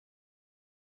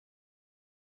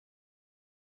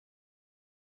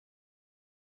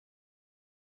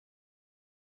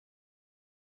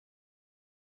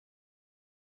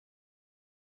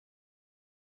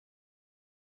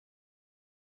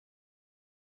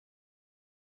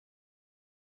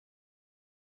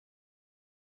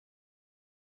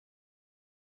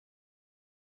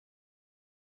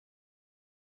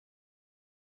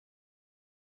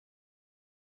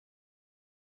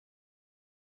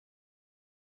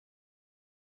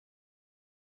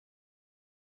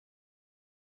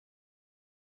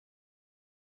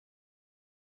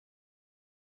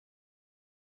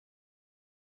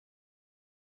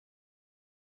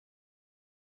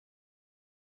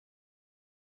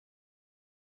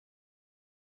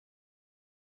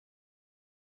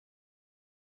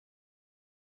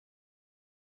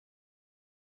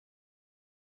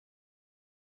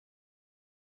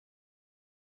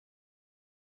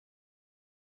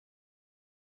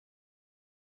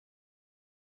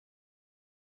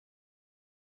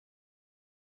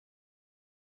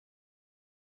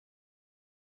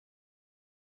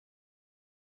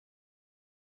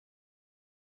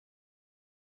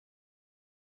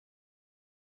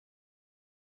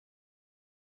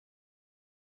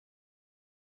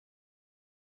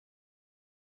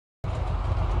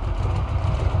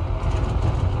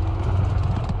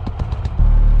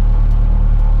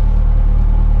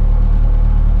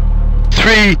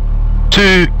3,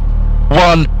 2,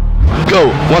 1, go.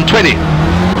 120.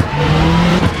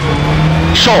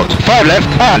 Short, 5 left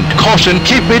and caution,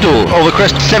 keep middle over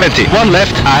crest 70. 1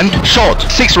 left and short,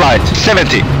 6 right,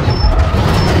 70.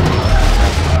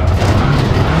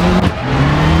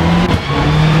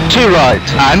 2 right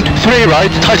and 3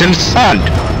 right, tightens and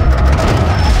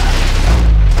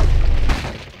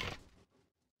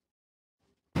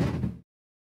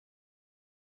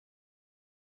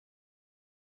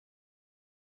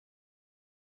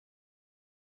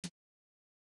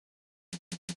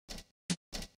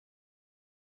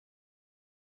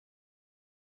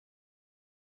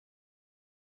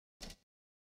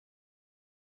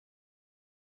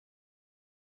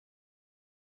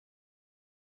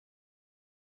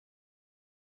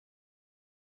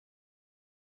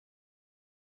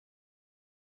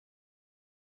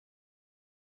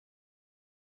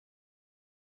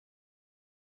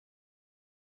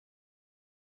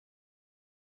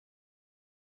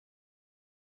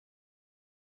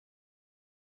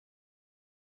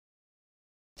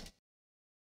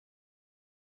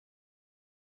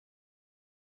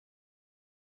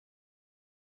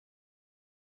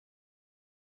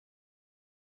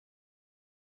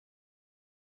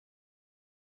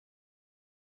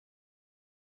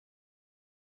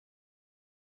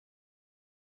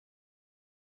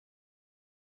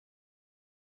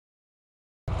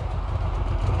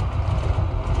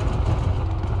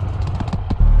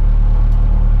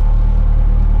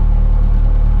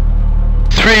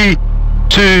 3,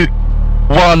 2,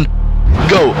 1,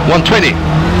 go. 120.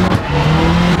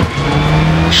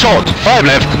 Short, 5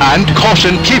 left and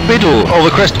caution, keep middle over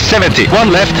crest 70.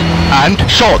 1 left and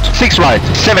short, 6 right,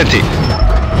 70. 2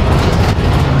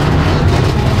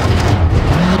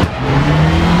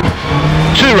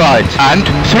 right and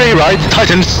 3 right,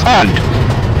 tightens and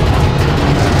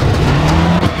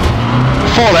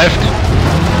 4 left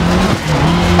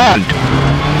and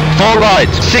 4 right,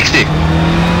 60.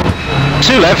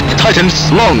 2 left,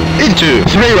 tightens, long, into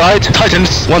 3 right,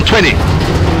 tightens, 120.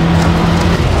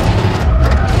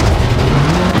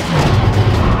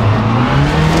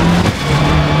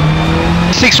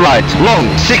 6 right, long,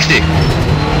 60.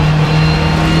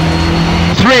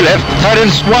 3 left,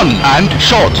 tightens, 1 and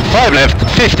short, 5 left,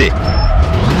 50.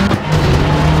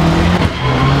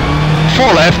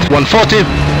 4 left, 140.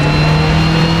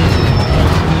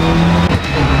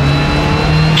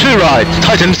 2 right,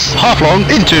 tightens, half long,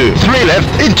 into 3 left,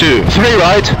 into 3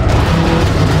 right,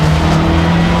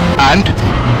 and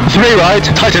 3 right,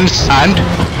 tightens, and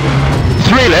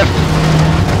 3 left,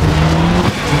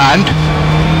 and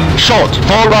short,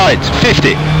 4 right,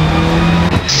 50.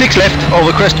 6 left,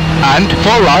 over crest, and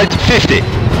 4 right, 50.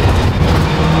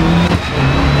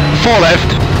 4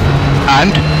 left,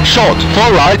 and short, 4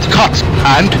 right, cut,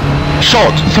 and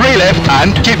short, 3 left,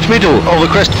 and keep middle, over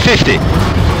crest, 50.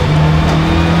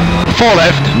 4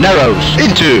 left, narrows,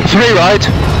 into 3 right,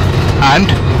 and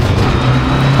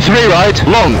 3 right,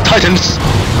 long, tightens,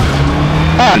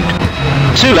 and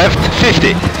 2 left,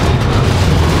 50.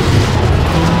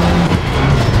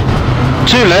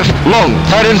 2 left, long,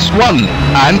 tightens, 1,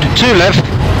 and 2 left,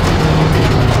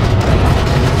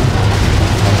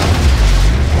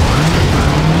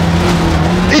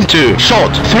 into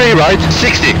short, 3 right,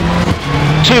 60.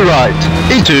 2 right,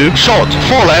 into short,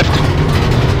 4 left,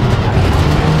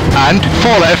 and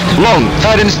 4 left, long,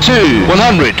 tightens 2,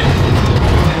 100.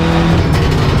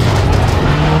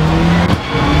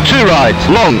 2 right,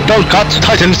 long, don't cut,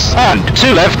 tightens, and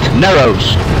 2 left,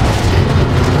 narrows.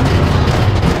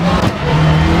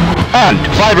 And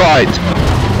 5 right,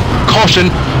 caution,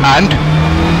 and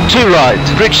 2 right,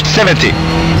 bridge 70.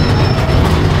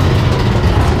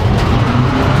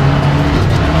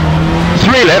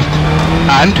 3 left,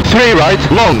 and 3 right,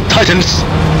 long, tightens,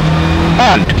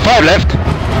 and 5 left,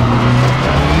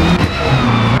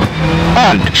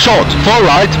 and short, 4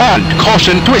 right, and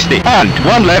caution, twisty, and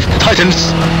 1 left,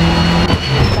 tightens,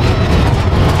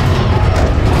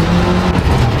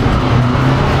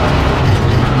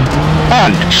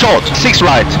 and short, 6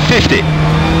 right, 50,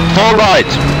 4 right,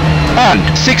 and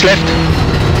 6 left,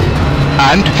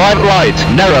 and 5 right,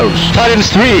 narrows,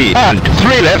 tightens 3, and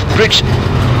 3 left, bridge,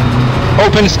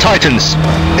 opens, tightens,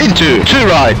 into 2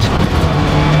 right,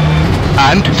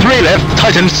 and 3 left,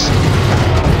 tightens,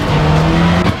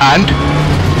 and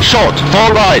short,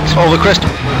 4 right, over crest,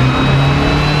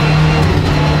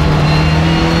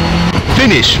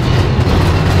 finish.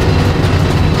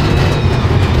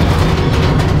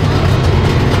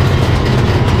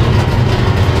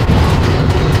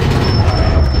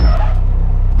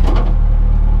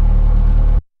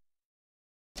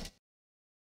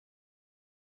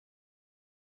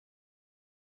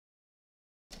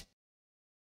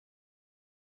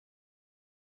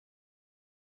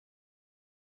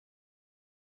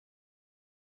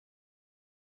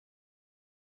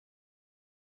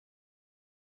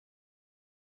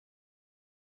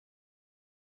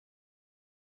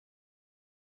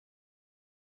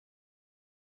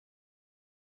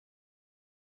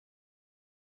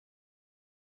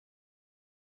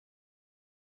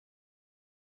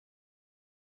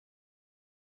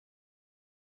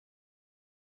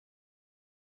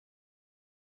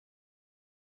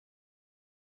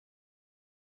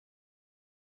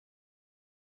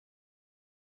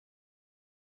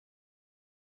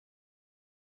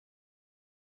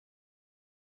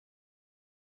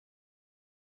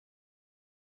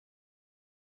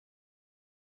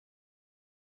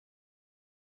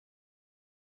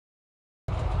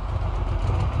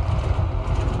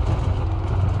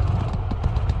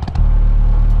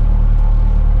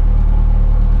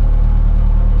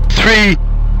 3,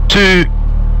 2,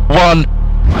 1,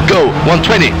 go.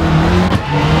 120.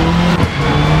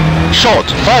 Short,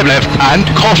 5 left and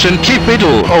caution, keep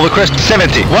middle over crest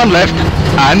 70. 1 left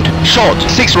and short,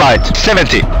 6 right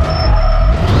 70. 2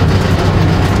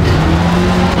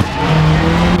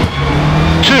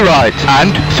 right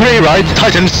and 3 right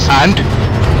tightens and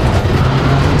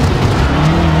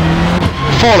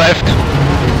 4 left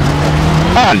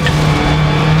and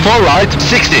 4 right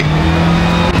 60.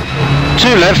 2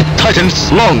 left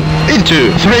tightens long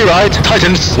into 3 right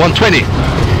tightens 120.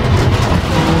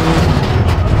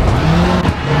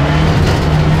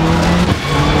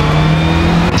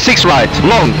 6 right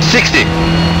long 60.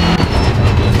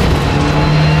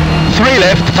 3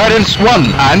 left tightens 1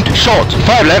 and short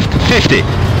 5 left 50.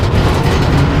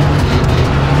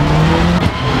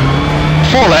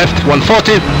 4 left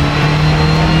 140.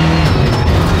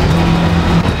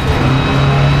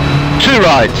 2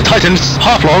 right tightens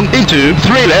half long into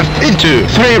 3 left into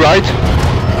 3 right.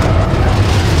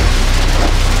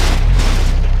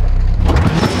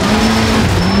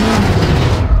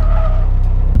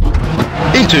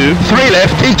 Into 3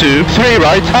 left into 3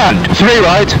 right and 3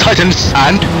 right tightens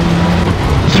and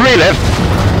 3 left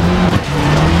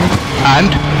and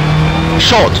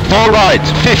short 4 right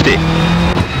 50.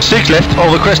 6 left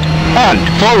over crest and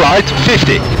 4 right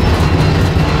 50.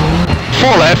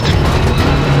 4 left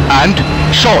and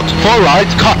short 4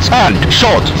 right cut and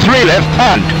short 3 left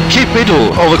and keep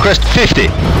middle over crest 50.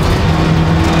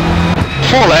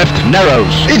 4 left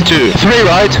narrows into 3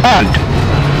 right and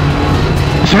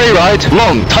 3 right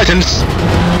long tightens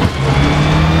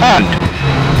and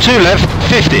 2 left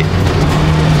 50.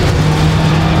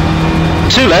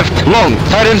 2 left long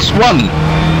tightens 1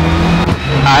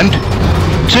 and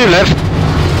 2 left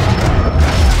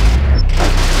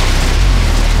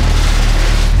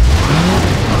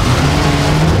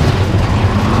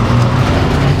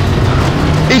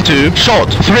into short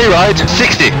 3 right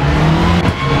 60.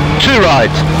 2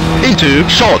 right into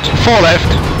short 4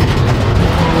 left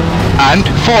and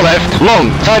 4 left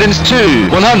long tightens 2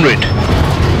 100.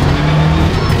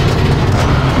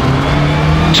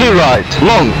 2 right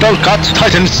long don't cut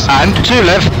tightens and 2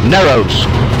 left narrows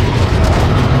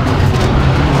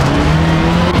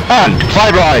and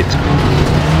 5 right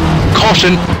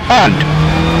caution and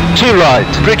 2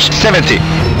 right bridge 70.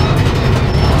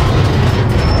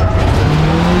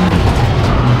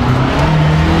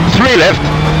 3 left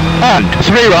and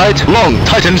 3 right long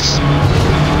tightens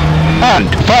and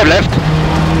 5 left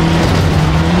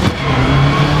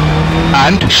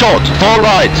and short 4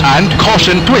 right and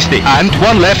caution twisty and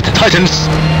 1 left tightens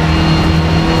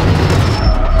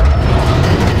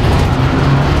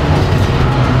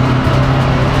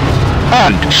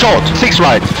and short 6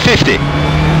 right 50.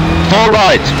 4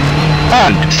 right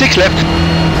and 6 left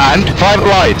and 5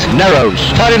 right narrows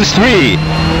tightens 3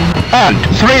 and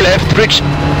 3 left bridge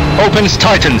opens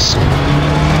tightens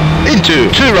into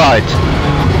 2 right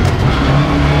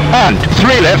and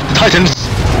 3 left tightens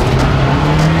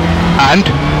and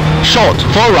short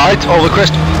 4 right over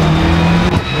crest.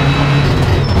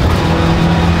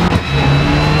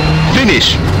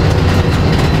 Finish.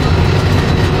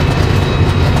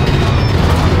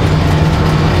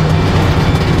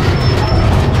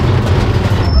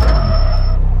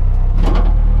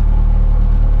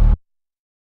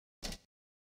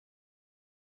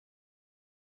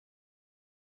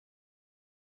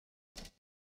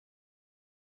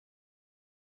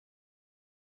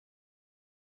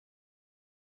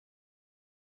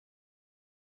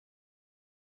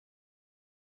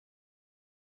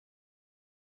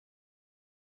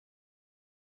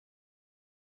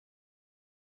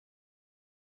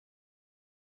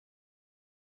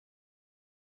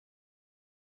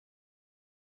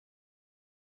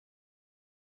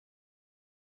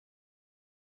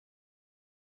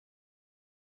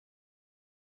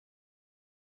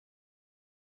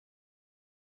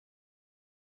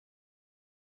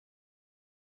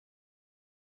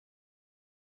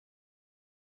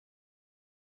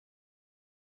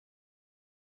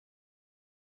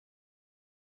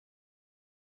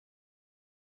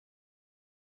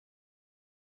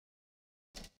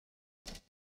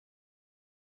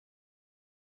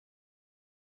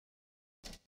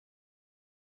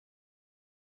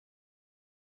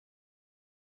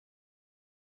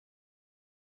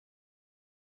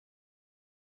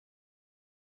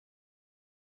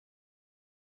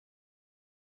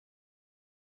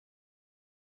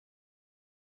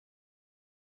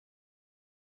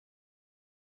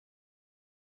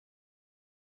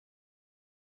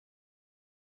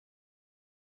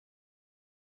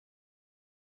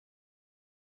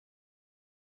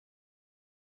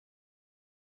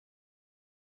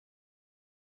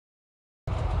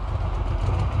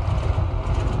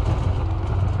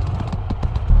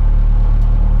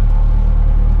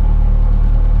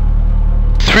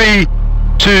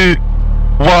 2,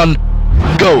 1,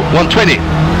 go, 120.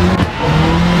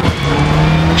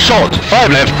 Short, 5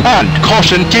 left and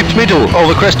caution, keep middle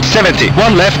over crest 70.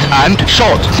 1 left and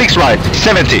short, 6 right,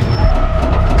 70. 2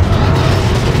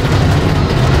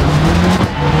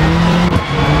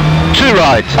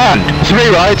 right and 3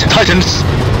 right, tightens.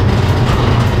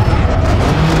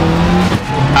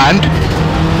 And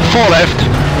 4 left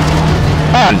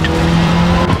and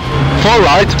 4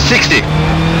 right, 60.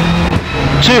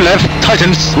 2 left,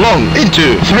 tightens, long,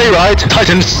 into 3 right,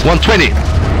 tightens, 120.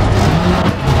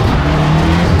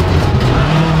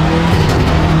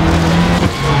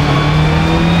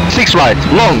 6 right,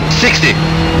 long, 60.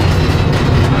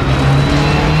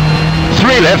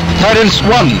 3 left, tightens,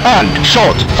 1 and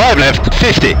short, 5 left,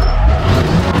 50.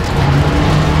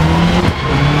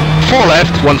 4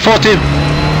 left, 140.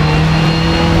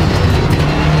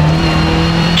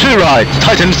 2 right,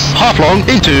 tightens, half long,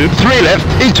 into 3 left,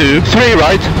 into 3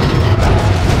 right.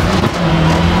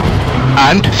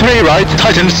 And 3 right,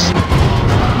 tightens.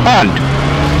 And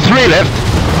 3 left.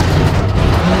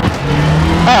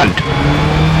 And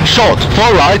short,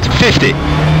 4 right, 50.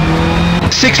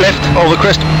 6 left, over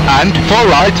crest, and 4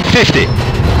 right, 50.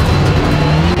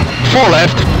 4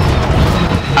 left,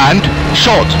 and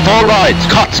short, 4 right,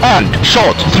 cut, and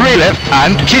short, 3 left,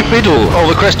 and keep middle,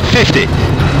 over crest, 50.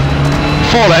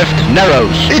 4 left,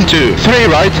 narrows, into 3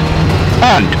 right,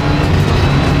 and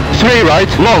 3 right,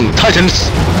 long,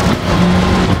 tightens,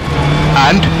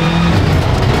 and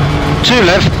 2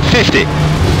 left, 50.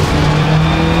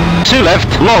 2 left,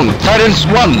 long, tightens,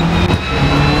 1,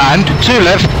 and 2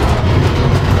 left,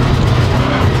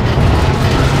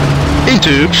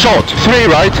 into short, 3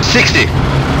 right, 60.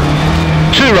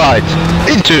 2 right,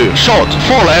 into short,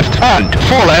 4 left, and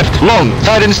 4 left, long,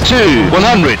 tightens 2,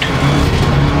 100.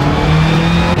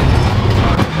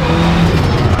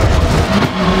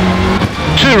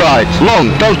 2 right, long,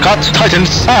 don't cut,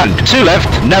 tightens, and 2 left,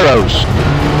 narrows.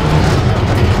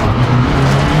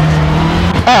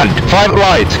 And 5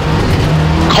 right,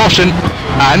 caution,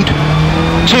 and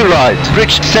 2 right,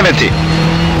 bridge 70.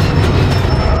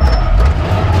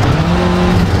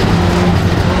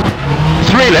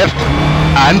 3 left,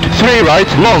 and 3 right,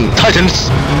 long, tightens,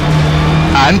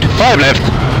 and 5 left,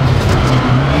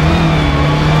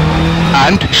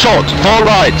 and short, 4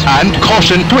 right, and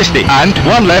caution, twisty, and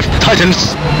 1 left,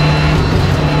 tightens,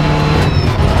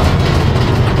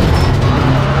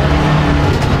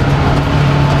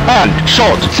 and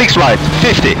short, 6 right,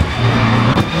 50,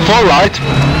 4 right,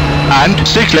 and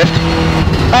 6 left,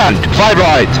 and 5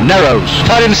 right, narrows,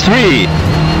 tightens 3,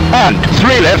 and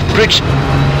 3 left, bridge,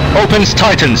 opens,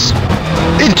 tightens,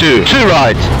 into 2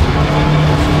 right,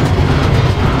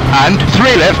 and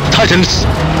 3 left, tightens,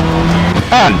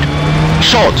 and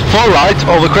short, 4 right,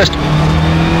 over crest,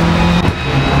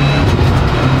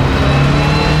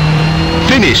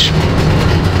 finish.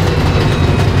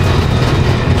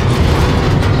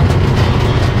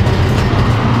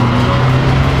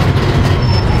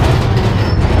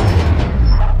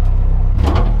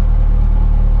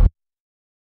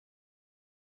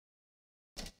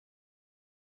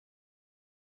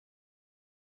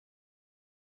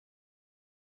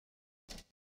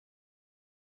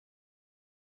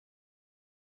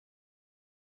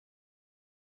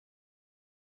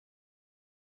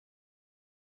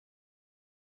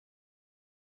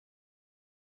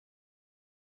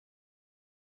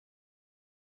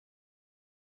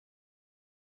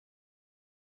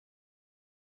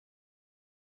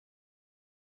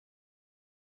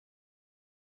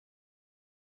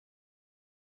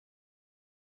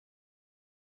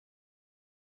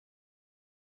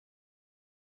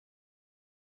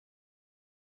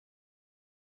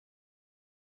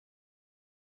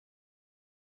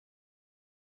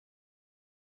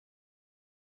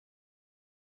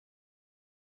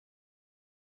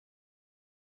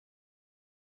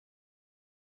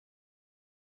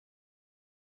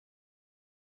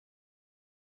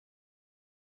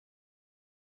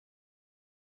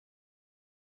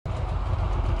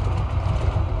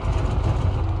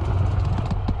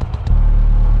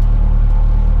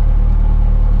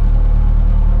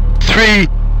 Three,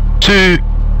 2,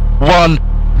 1,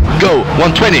 go,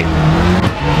 120.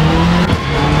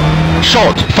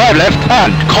 Short, 5 left,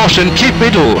 and caution, keep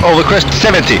middle, over crest,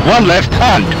 70. 1 left,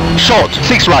 and short,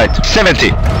 6 right, 70.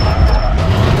 2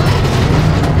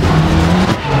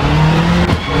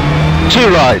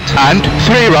 right, and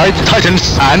 3 right,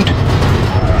 tightens, and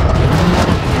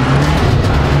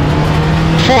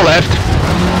 4 left,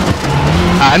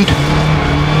 and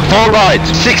 4 right,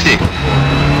 60.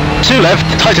 2 left,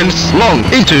 tightens, long,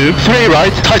 into 3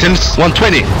 right, tightens,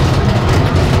 120.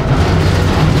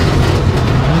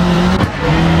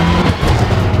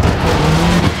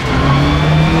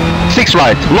 6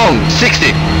 right, long, 60.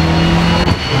 3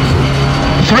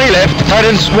 left,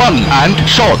 tightens 1 and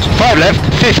short, 5 left,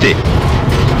 50.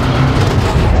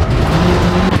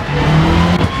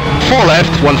 4 left,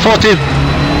 140.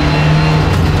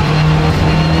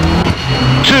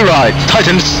 2 right,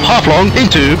 tightens half long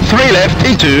into 3 left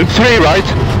into 3 right.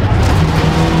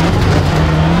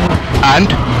 And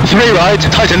 3 right,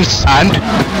 tightens and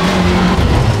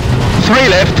 3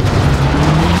 left.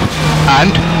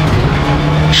 And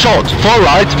short, 4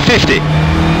 right, 50.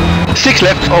 6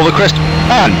 left over crest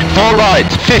and 4 right,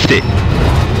 50. 4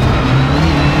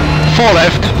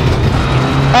 left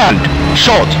and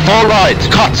short, 4 right,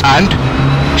 cut and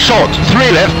short,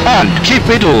 3 left and keep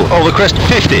middle over crest,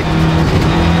 50.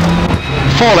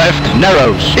 4 left,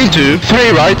 narrows into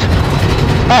 3 right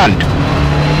and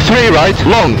 3 right,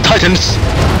 long, tightens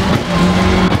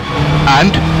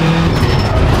and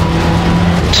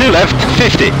 2 left,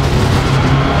 50.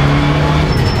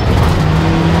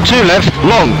 2 left,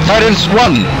 long, tightens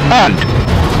 1 and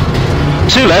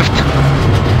 2 left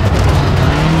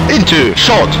into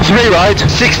short, 3 right,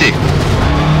 60. 2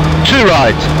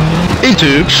 right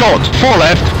into short, 4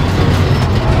 left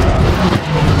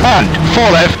and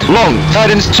 4 left, long,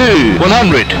 tightens 2,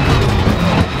 100.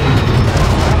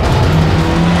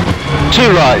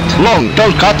 2 right, long,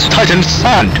 don't cut, tightens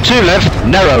and 2 left,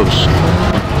 narrows.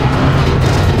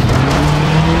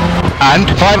 And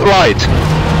 5 right,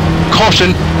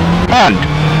 caution and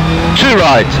 2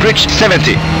 right, bridge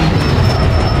 70.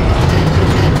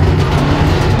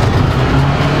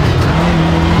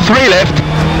 3 left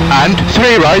and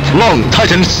 3 right, long,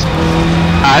 tightens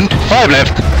and 5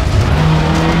 left.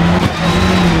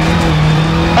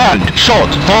 And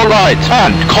short, 4 right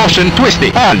and caution,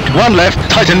 twisty and 1 left,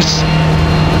 tightens.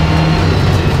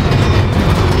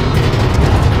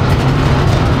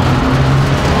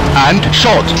 And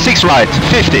short, 6 right,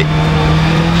 50.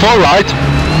 4 right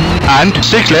and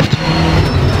 6 left.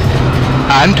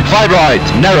 And 5 right,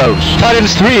 narrows,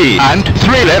 tightens 3 and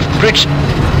 3 left, bridge,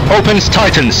 opens,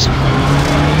 tightens.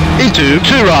 Into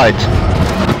 2 right.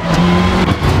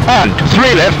 And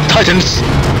 3 left, tightens.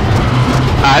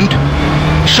 And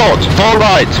short, 4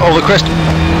 right, over crest.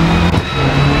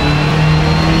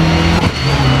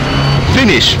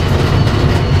 Finish.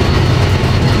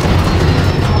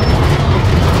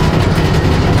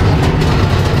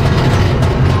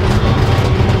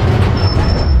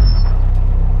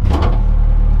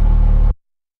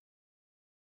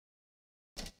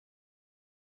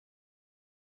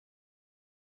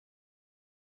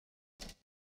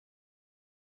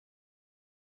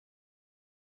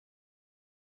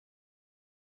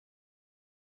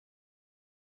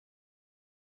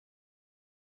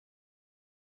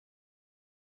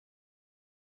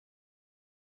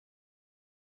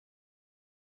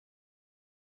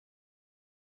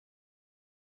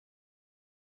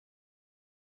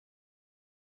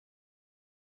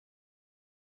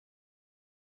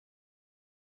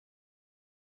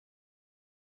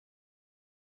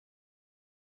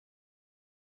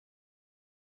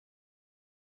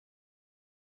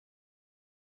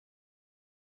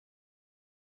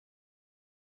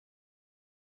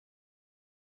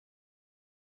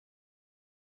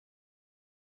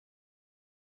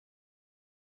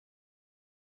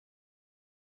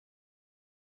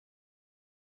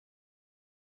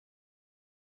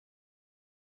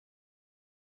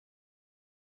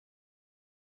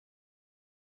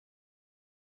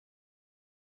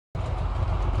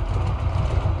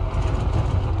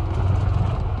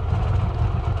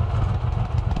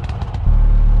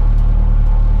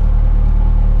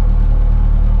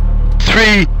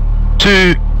 Three,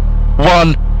 2,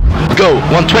 1, go,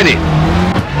 120.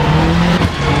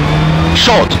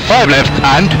 Short, 5 left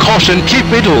and caution, keep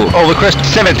middle over crest,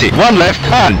 70. 1 left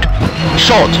and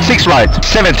short, 6 right,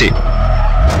 70. 2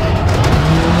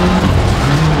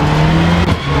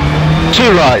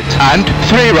 right and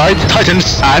 3 right,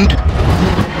 tightens and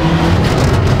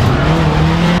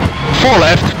 4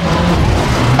 left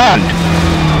and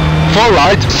 4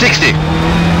 right, 60.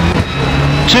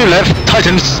 2 left,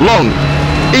 tightens, long,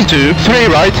 into 3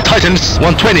 right, tightens,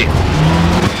 120.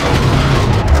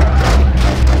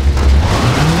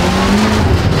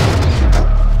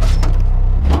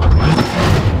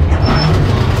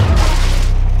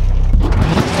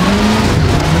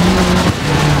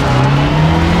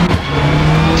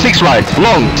 6 right,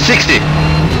 long, 60.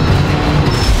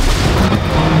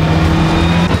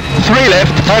 3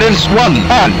 left, tightens 1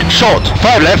 and short,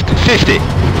 5 left, 50.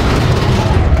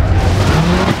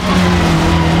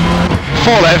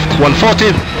 4 left,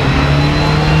 140.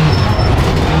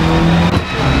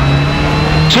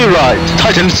 2 right,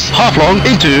 tightens half long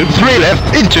into 3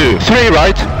 left into 3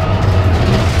 right.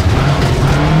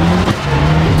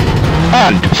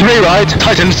 and 3 right,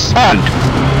 tightens, and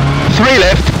 3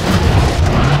 left,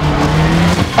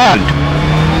 and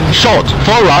short,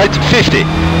 4 right, 50,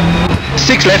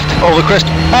 6 left over crest,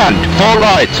 and 4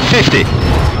 right, 50,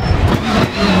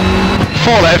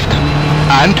 4 left,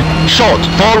 and short,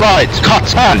 4 right, cut,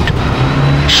 and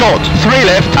short, 3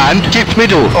 left, and keep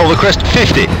middle over crest,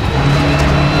 50,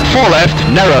 4 left,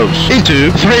 narrows, into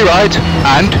 3 right,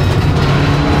 and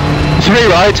 3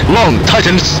 right, long,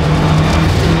 tightens,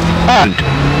 and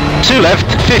 2 left,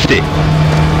 50,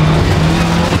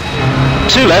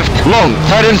 2 left, long,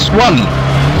 tightens, 1,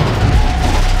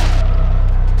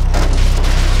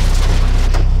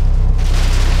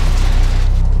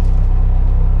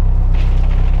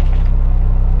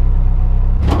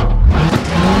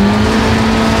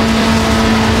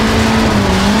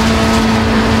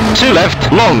 2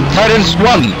 left, long, tightens,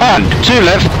 1, and 2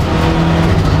 left,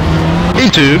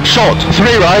 into, short,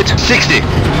 3 right, 60,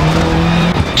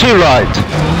 2 right,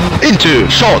 into,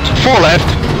 short, 4 left,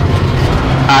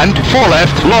 and 4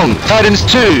 left, long, tightens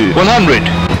 2, 100,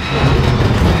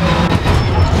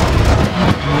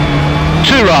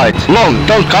 2 right, long,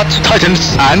 don't cut,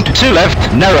 tightens, and 2 left,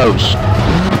 narrows,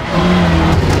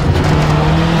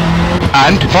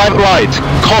 and 5 right,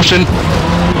 caution,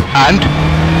 and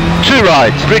 2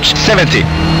 right, bridge 70,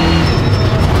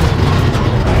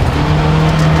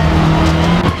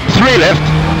 3 left,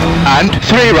 and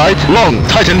 3 right, long,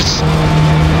 tightens,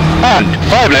 and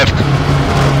 5 left,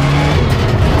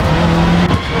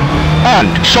 and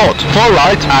short, 4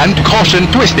 right, and caution,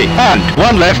 twisty, and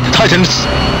 1 left, tightens,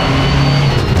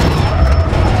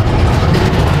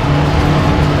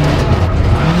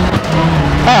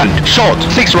 and short,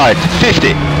 6 right,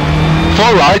 50,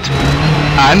 4 right,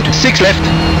 and 6 left,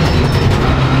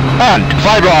 and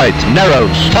 5 right,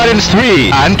 narrows, tightens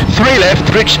 3, and 3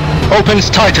 left, bridge, opens,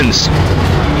 tightens,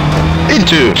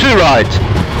 into 2 right,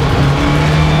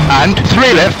 and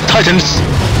 3 left, tightens,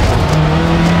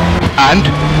 and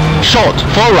short,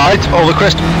 4 right, over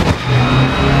crest,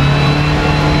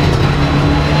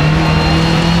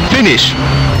 finish.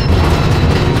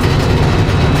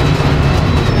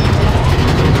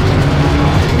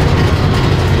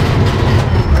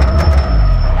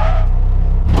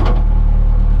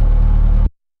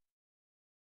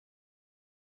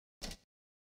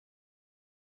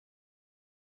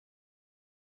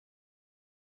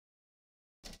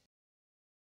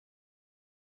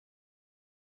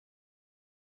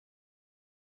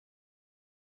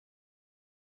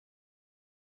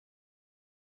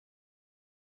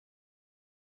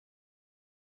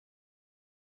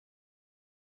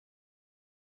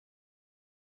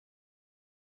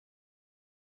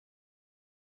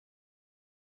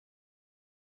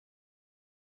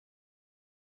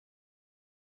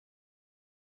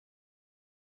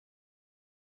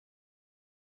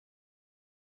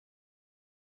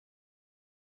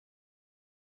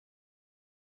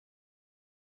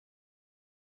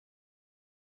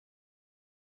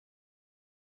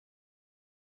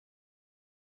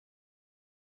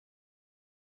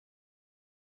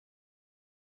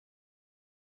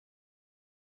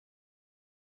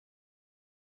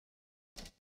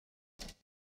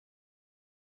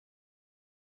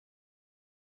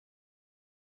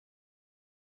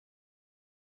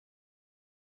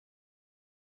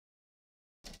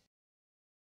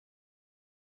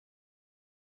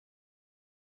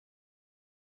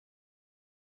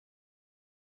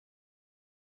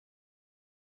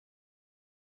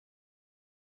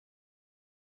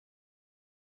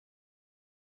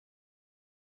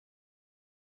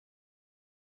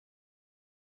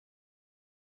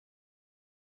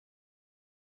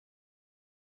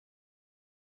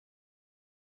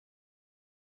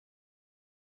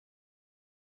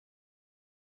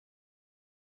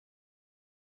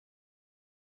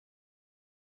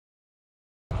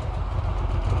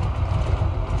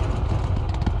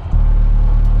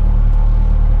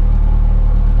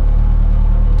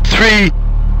 Three,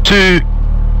 2,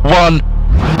 1,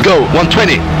 go,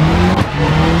 120.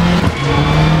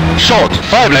 Short,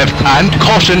 5 left, and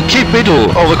caution, keep middle,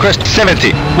 over crest,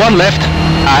 70. 1 left,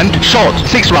 and short,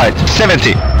 6 right,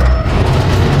 70. 2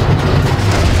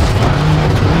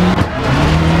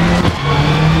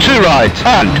 right,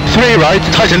 and 3 right,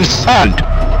 tightens, and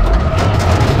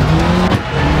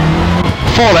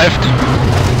 4 left,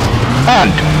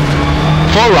 and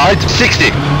 4 right,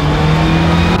 60.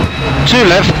 2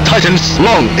 left, tightens,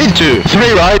 long, into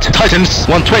 3 right, tightens,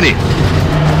 120.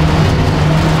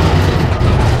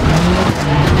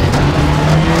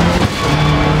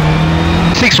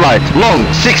 6 right, long,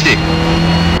 60.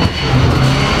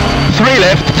 3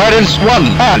 left, tightens, 1,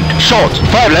 and short,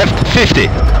 5 left, 50.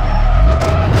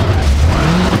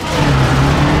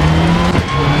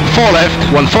 4 left,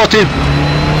 140.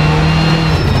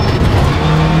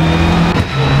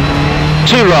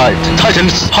 2 right,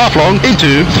 tightens, half long,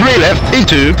 into 3 left,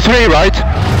 into 3 right.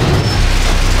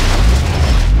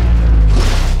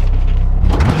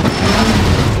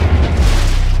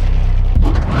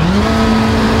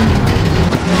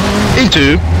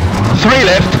 Into 3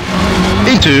 left,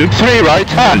 into 3 right,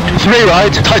 and 3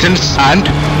 right, tightens, and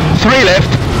 3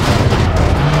 left,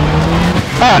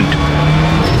 and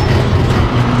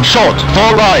short,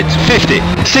 4 right, 50,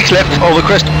 6 left over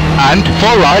crest, and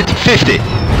 4 right, 50,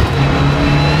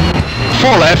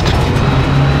 4 left,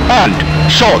 and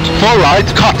short, 4 right,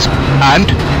 cut, and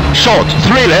short,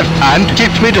 3 left, and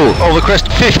keep middle over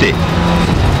crest, 50,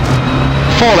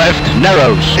 4 left,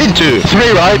 narrows, into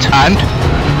 3 right, and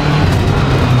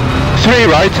 3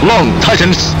 right, long,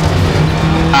 tightens,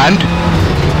 and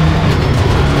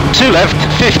 2 left,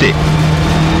 50,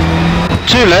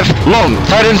 2 left, long,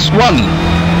 tightens, 1,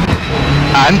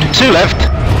 and 2 left,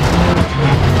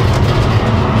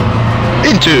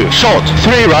 into, short,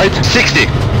 3 right, 60,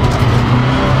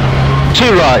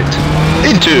 2 right,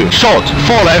 into, short,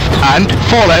 4 left, and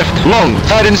 4 left, long,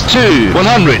 tightens 2,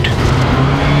 100,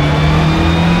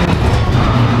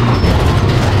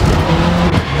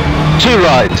 2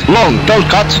 right, long, don't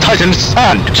cut, tightens,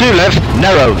 and 2 left,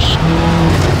 narrows,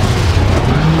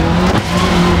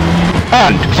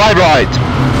 and 5 right,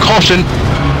 caution,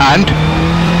 and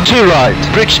 2 right,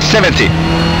 bridge 70,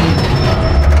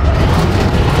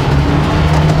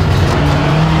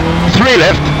 3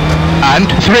 left, and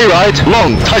 3 right,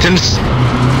 long, tightens,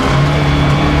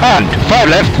 and 5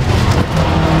 left,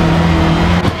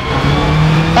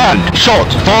 and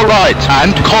short, 4 right,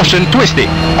 and caution, twisty,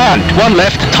 and 1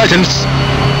 left, tightens,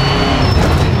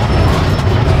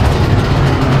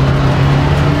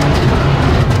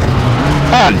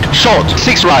 and short,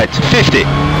 6 right, 50,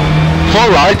 4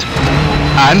 right,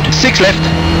 and 6 left,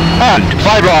 and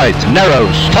 5 right,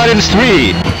 narrows, tightens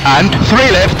 3, and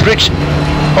 3 left, bridge,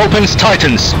 opens,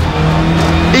 tightens,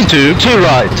 into 2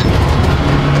 right,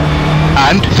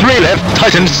 and 3 left,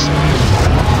 tightens,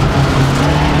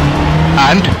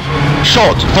 and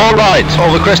short, 4 right,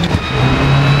 over crest,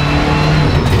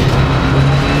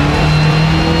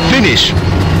 finish.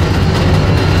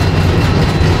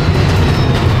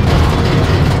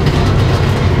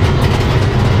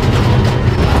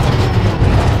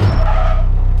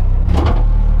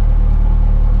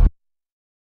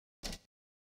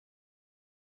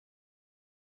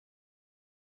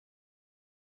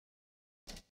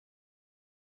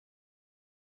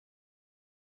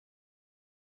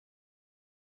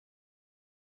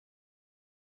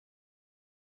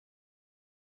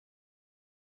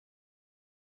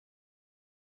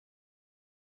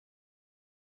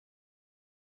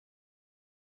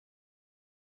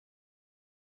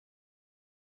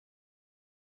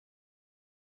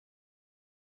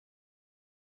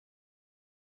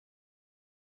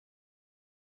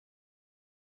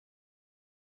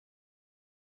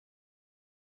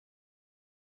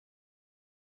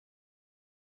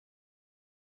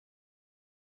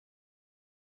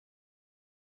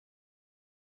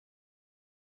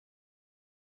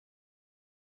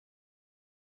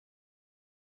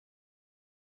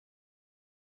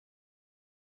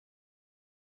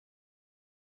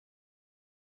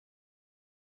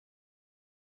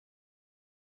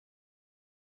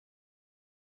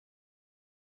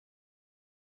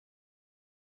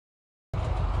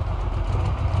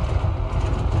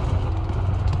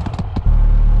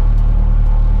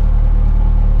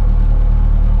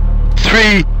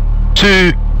 Three,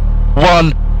 2,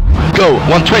 1, go,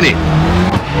 120.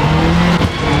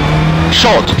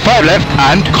 Short, 5 left,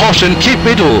 and caution, keep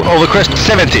middle, over crest,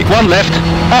 70, 1 left,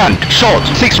 and short,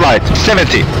 6 right,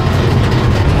 70.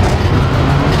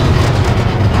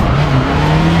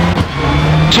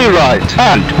 2 right,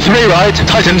 and 3 right,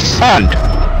 tightens, and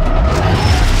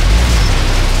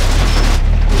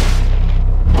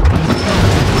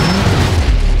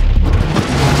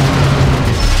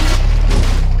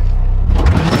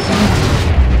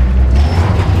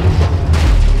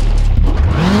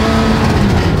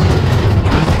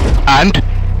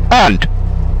and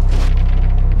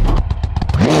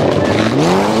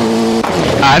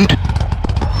and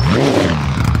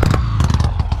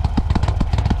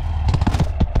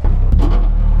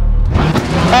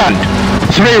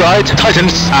 3 right,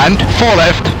 tightens, and 4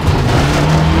 left,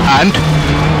 and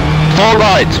 4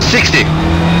 right, 60,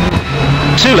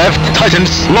 2 left,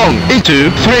 tightens, long,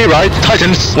 into 3 right,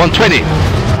 tightens, 120,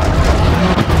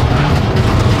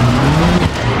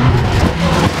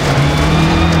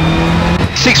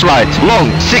 6 right, long,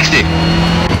 60,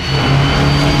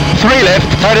 3 left,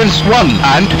 tightens, 1,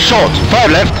 and short,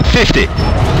 5 left, 50,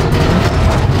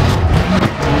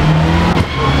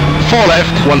 4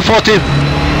 left, 140.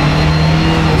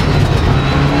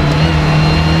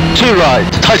 2 right,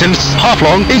 tightens, half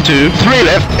long, into 3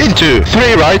 left, into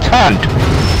 3 right, and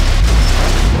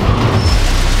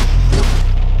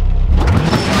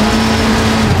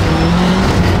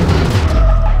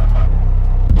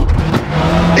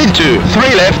into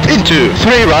 3 left, into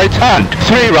 3 right, and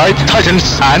 3 right,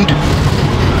 tightens, and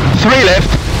 3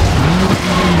 left,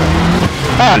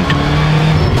 and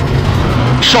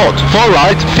short, 4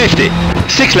 right, 50,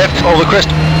 6 left over crest,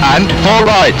 and 4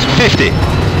 right, 50,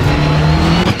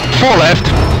 4 left,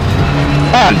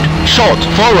 and short,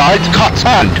 4 right, cut,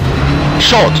 and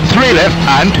short, 3 left,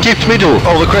 and keep middle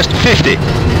over crest, 50,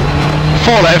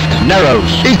 4 left,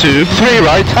 narrows, into 3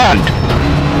 right, and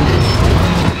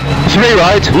 3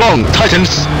 right, long,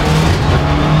 tightens,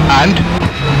 and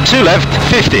 2 left,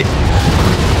 50.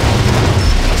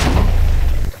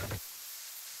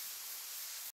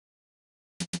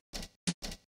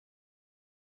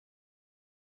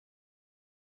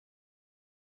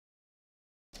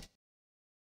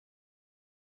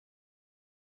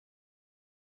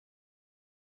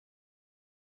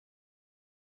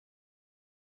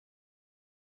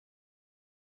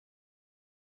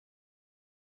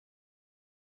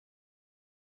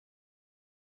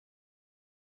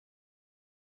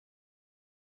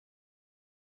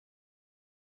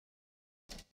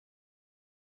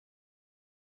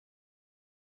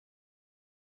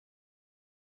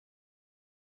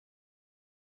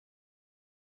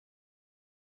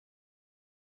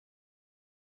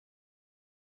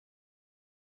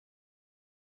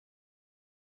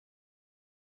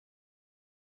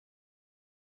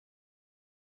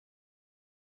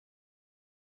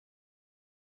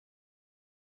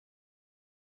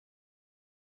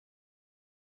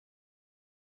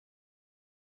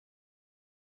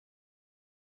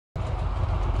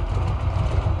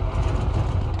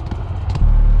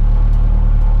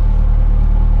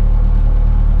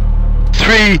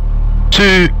 Three,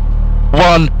 2,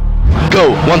 1,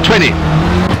 go, 120.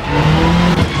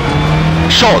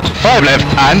 Short, 5 left,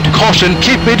 and caution,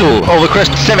 keep middle, over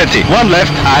crest, 70. 1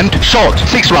 left, and short,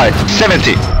 6 right,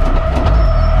 70.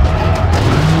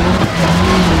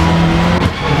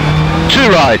 2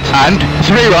 right, and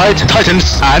 3 right,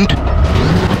 tightens, and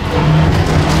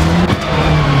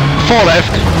 4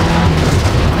 left,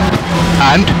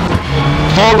 and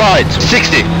 4 right,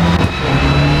 60.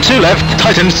 2 left,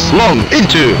 tightens, long,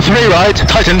 into 3 right,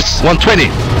 tightens, 120.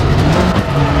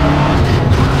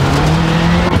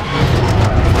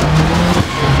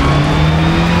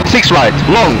 6 right,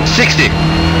 long, 60.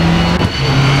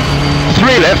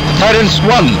 3 left, tightens,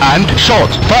 1, and short,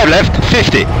 5 left,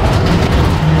 50.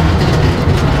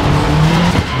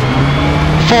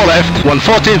 4 left,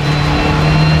 140.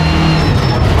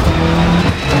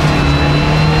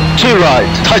 2 right,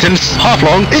 tightens, half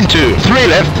long, into 3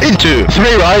 left, into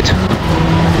 3 right,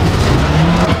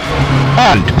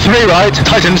 and 3 right,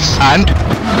 tightens, and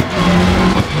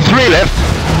 3 left,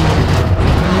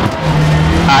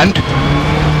 and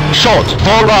short,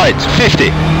 4 right,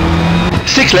 50,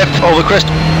 6 left over crest,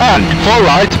 and 4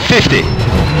 right, 50,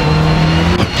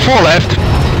 4 left,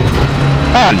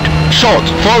 and short,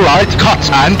 4 right, cut,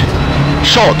 and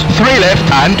short, 3 left,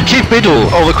 and keep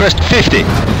middle over crest, 50.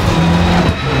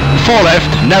 4 left,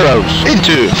 narrows,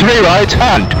 into 3 right,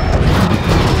 and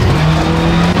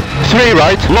 3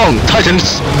 right, long,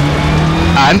 tightens,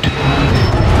 and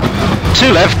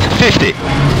 2 left, 50.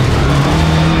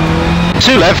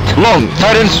 2 left, long,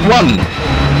 tightens, 1,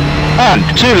 and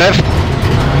 2 left,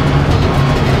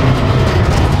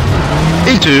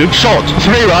 into short,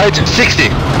 3 right, 60.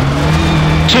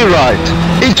 2 right,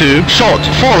 into short,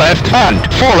 4 left, and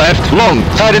 4 left, long,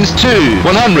 tightens, 2,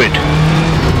 100.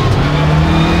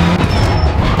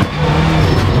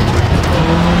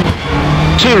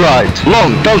 2 right,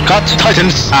 long, don't cut,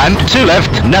 tightens, and 2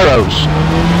 left, narrows.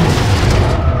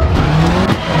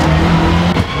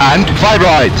 And 5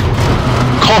 right,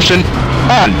 caution,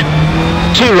 and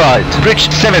 2 right, bridge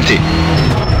 70.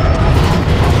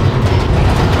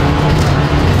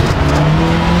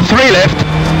 3 left,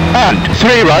 and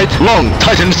 3 right, long,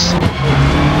 tightens,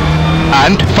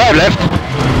 and 5 left,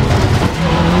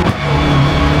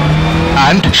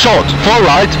 and short, 4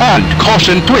 right, and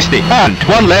caution, twisty, and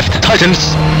 1 left,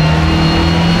 tightens,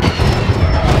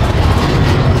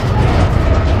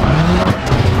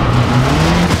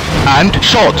 and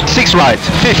short, 6 right,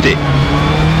 50,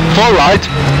 4 right,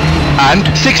 and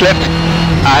 6 left,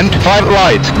 and 5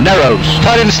 right, narrows,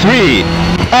 tightens 3,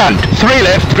 and 3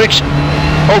 left, bridge,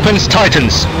 opens,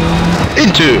 tightens,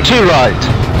 into 2 right,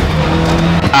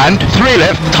 and 3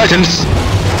 left, tightens,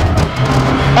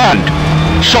 and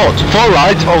short, 4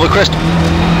 right, over crest,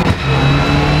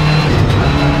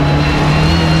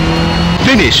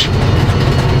 finish.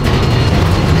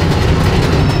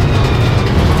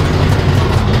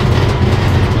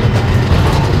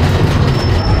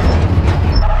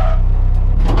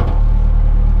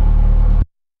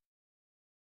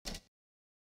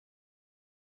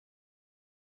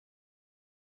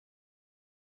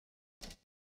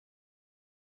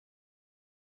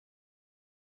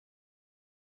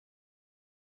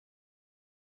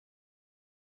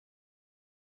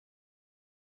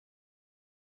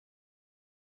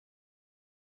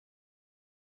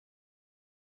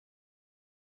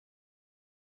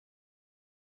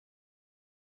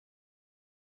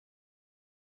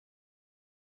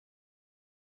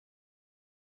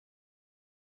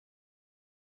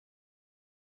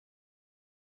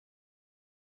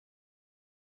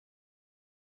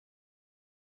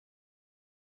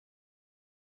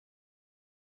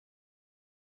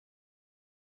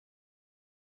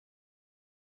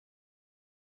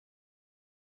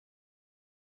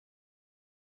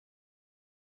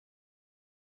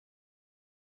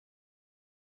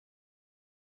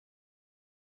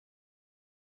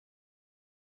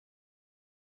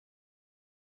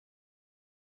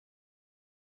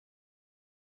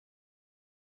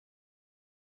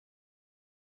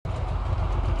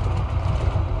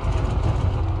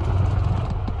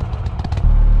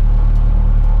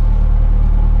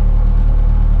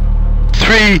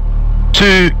 Three,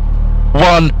 2,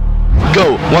 1,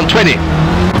 go. 120.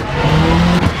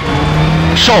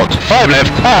 Short, 5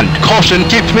 left and caution,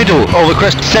 keep middle over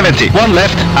crest 70. 1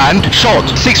 left and short,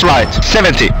 6 right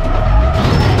 70. 2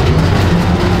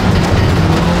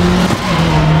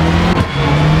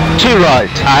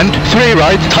 right and 3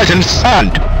 right tightens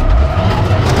and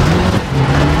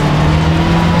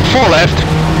 4 left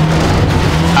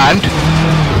and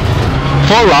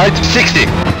 4 right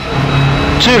 60.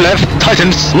 2 left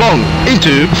tightens long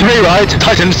into 3 right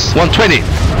tightens 120.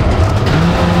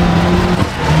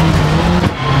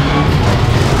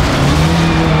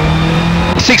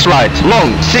 6 right long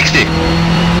 60.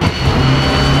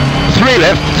 3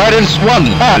 left tightens 1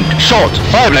 and short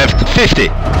 5 left 50.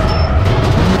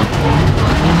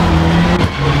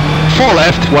 4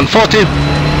 left 140.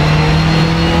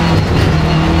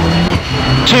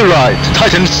 2 right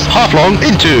tightens half long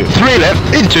into 3 left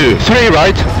into 3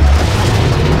 right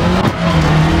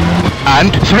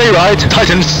and 3 right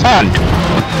tightens and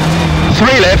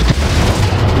 3 left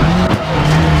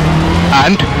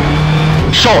and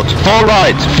short 4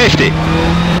 right 50.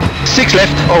 6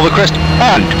 left over crest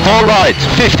and 4 right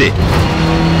 50.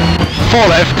 4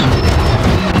 left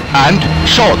and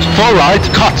short 4 right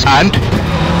cuts and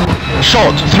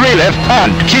short 3 left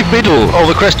and keep middle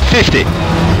over crest 50.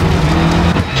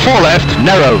 4 left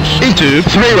narrows into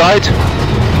 3 right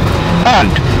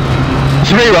and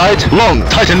 3 right long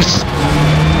tightens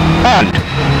and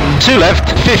 2 left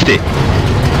 50.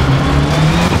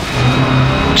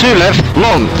 2 left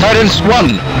long tightens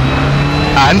 1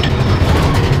 and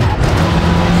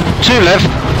 2 left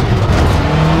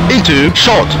into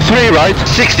short 3 right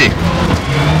 60.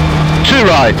 2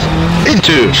 right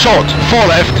into short 4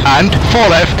 left and 4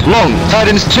 left long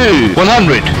tightens 2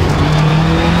 100.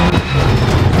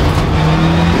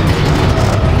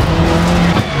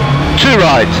 2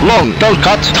 right long don't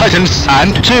cut tightens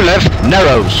and 2 left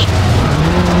narrows.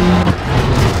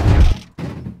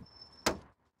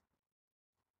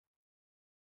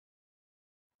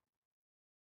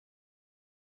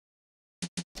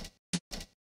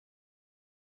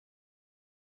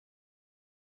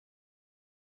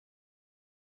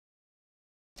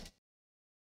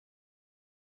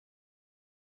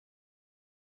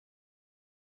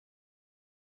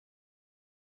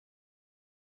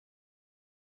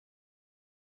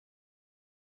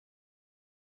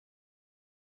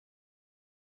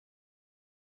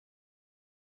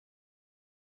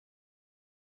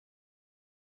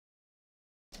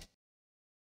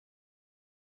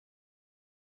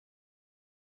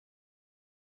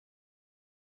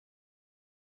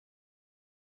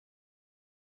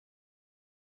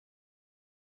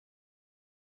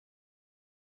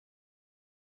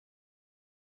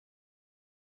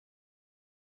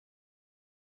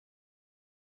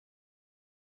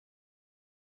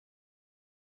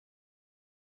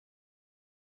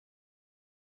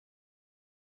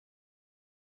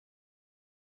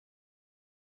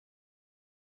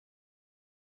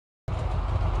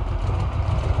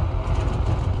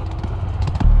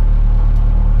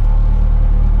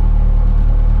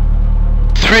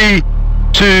 Three,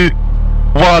 2,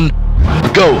 1,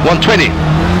 go. 120.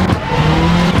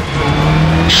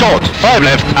 Short 5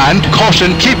 left and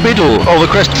caution keep middle over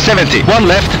crest 70. 1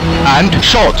 left and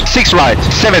short 6 right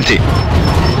 70.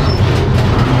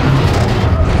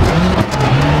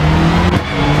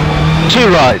 2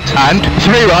 right and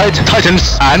 3 right,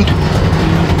 tightens and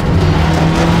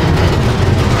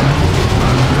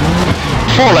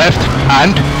 4 left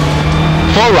and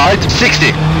 4 right,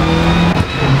 60.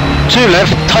 2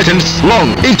 left, tightens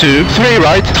long into 3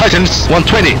 right, tightens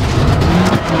 120.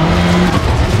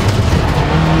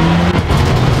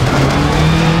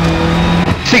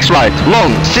 6 right,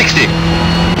 long 60.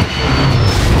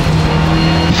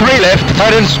 3 left,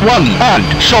 tightens 1 and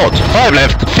short 5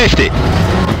 left, 50.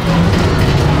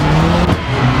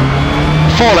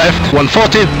 4 left,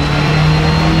 140.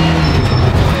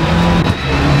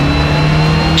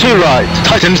 2 right,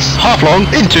 tightens half long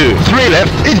into 3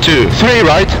 left, into 3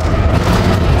 right.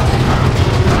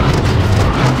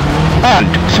 And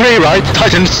 3 right,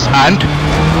 tightens and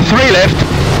 3 left.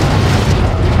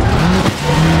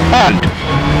 And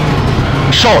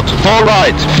short 4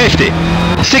 right, 50.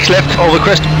 6 left over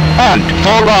crest and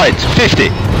 4 right, 50.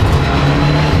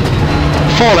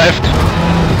 4 left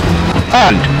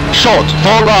and short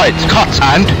 4 right, cut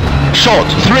and short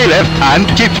 3 left and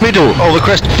keep middle over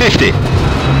crest, 50.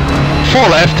 4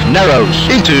 left, narrows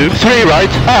into 3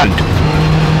 right and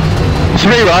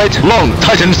 3 right, long,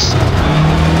 tightens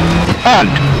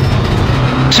and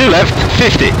 2 left,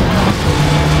 50.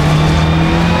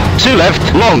 2 left,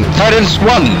 long, tightens 1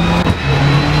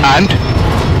 and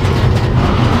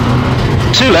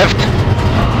 2 left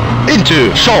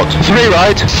into short 3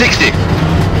 right, 60.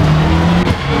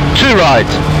 2 right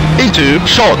into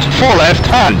short 4 left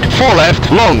and 4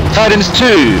 left, long, tightens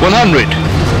 2, 100.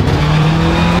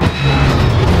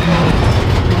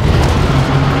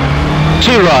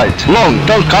 2 right, long,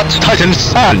 don't cut,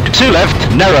 tightens and 2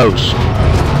 left, narrows.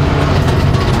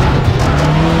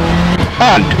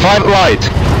 And 5 right,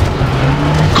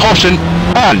 caution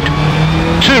and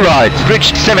 2 right,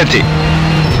 bridge 70.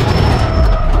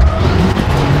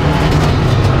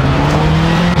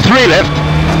 3 left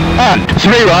and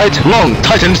 3 right, long,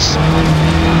 tightens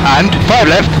and 5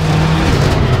 left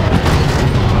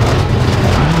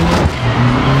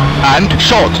and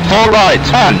short 4 right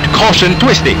and caution,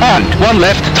 twisty and 1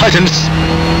 left, tightens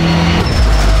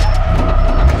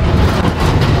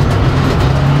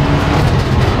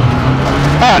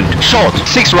and short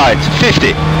 6 right,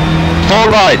 50. 4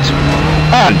 right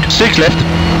and 6 left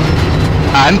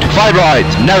and 5 right,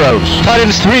 narrows,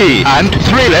 tightens 3 and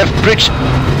 3 left, bridge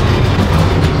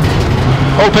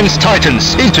opens,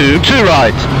 tightens into 2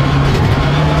 right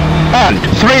and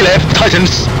 3 left,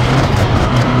 tightens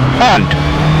and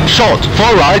short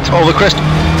 4 right over crest.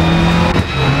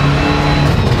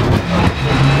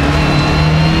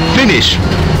 Finish.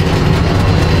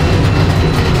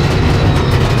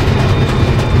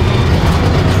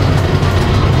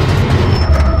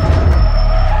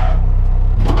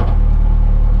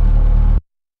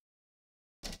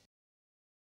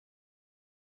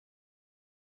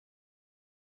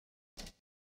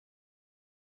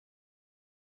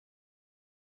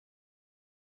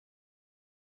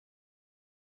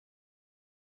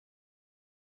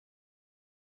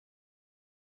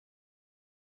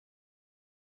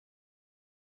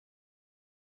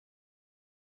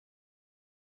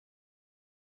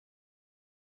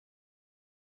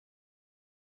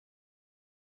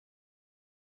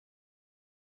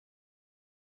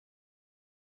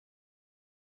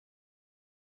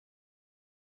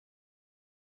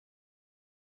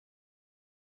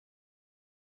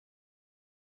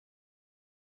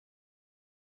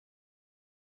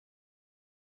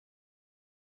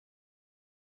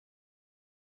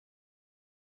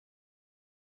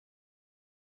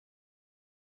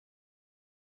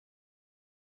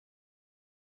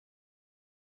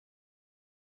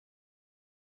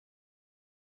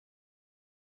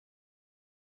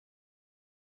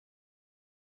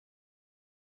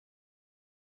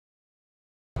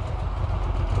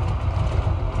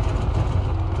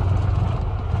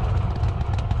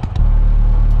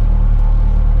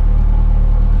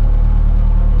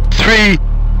 Three,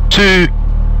 2,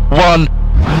 1,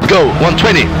 go,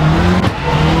 120.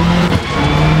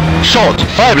 Short,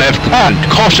 5 left and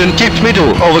caution, keep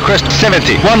middle over crest,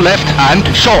 70. 1 left and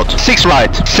short, 6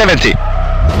 right, 70. 2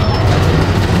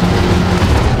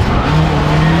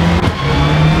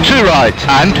 right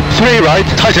and 3 right,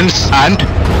 tightens and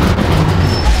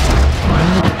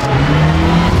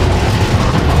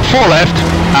 4 left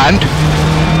and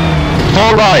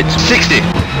 4 right, 60.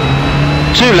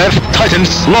 2 left,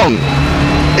 tightens long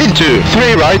into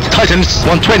 3 right, tightens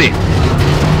 120.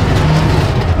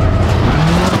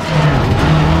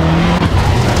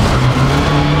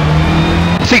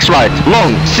 6 right,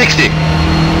 long 60.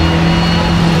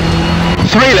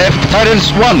 3 left,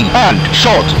 tightens 1 and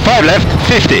short 5 left,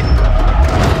 50.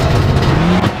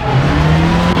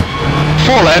 4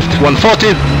 4 left,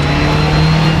 140.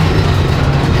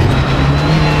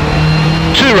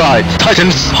 2 right,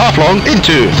 tightens, half long,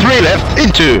 into 3 left,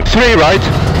 into 3 right.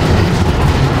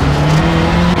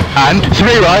 And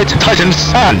 3 right, tightens,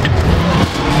 and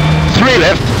 3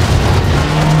 left.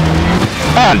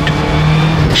 And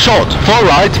short, 4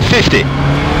 right, 50.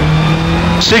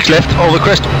 6 left, over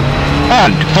crest.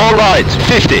 And 4 right,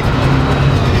 50.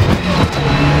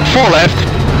 4 left.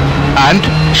 And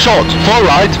short, 4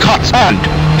 right, cut. And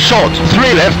short,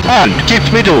 3 left. And keep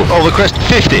middle, over crest,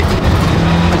 50.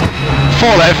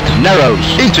 4 left, narrows,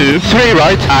 into 3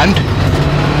 right. And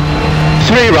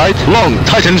 3 right, long,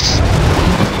 tightens.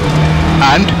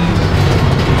 And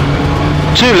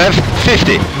 2 left,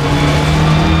 50.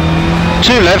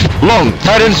 2 left, long,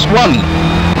 tightens, 1.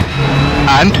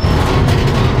 And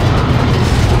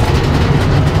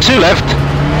 2 left,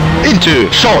 into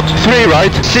short, 3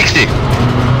 right, 60.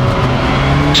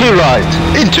 2 right,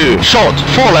 into short,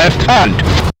 4 left, and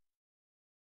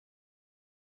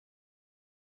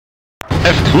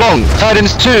left, long,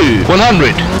 tightens, 2,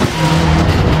 100.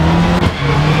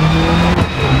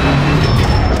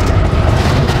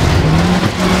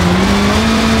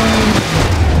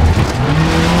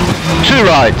 2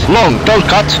 right, long, don't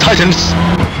cut, tightens,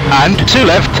 and 2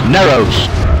 left, narrows.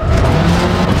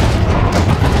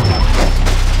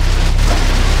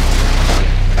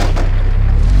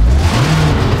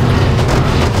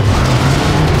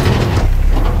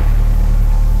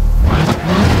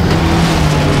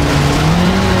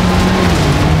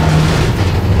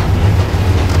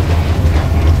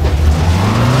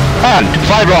 And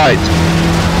 5 right,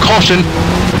 caution,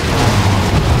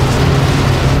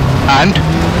 and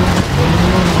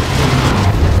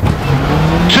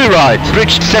 2 right,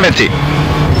 bridge 70.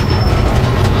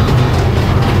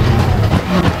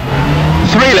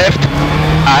 3 left,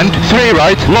 and 3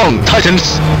 right, long,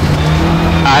 tightens,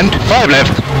 and 5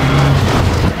 left.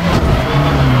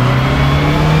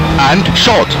 And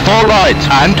short, 4 right,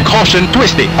 and caution,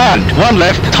 twisty, and 1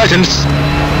 left, tightens.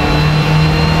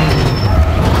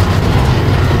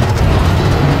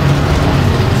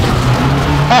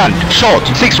 And short,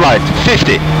 6 right,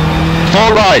 50.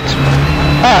 4 right,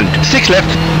 and 6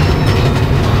 left.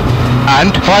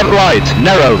 And 5 right,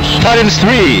 narrows, tightens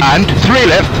 3, and 3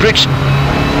 left, bridge,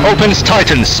 opens,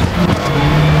 tightens.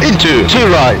 Into 2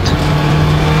 right.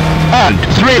 And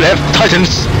 3 left,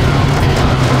 tightens.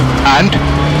 And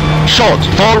short,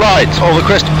 4 right, over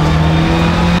crest.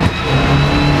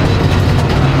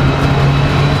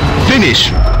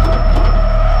 Finish.